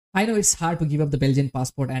I know it's hard to give up the Belgian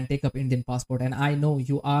passport and take up Indian passport, and I know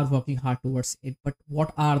you are working hard towards it. But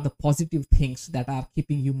what are the positive things that are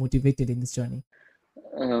keeping you motivated in this journey?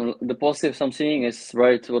 The positives I'm seeing is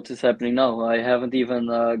right what is happening now. I haven't even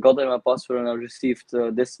gotten my passport and I received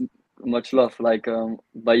this much love like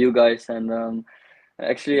by you guys and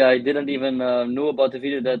actually I didn't even know about the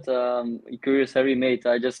video that Curious Harry made.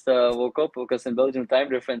 I just woke up because in Belgium time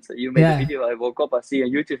difference you made the Yeah, video. I woke up, I see a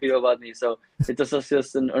YouTube video about me, so it was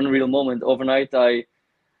just an unreal moment. Overnight, I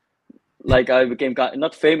became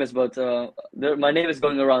not famous, but my name is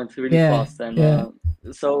going around really yeah, fast, and yeah.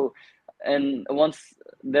 so and once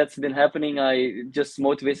that's been happening, I just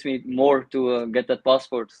motivates me more to get that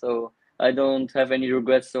passport. So I don't have any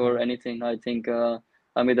regrets or anything. I think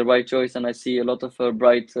I made the right choice, and I see a lot of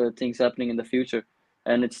bright things happening in the future.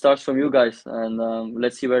 And it starts from you guys, and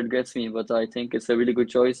let's see where it gets me. But I think it's a really good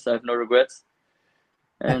choice. I have no regrets,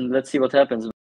 Uh, and let's see what happens.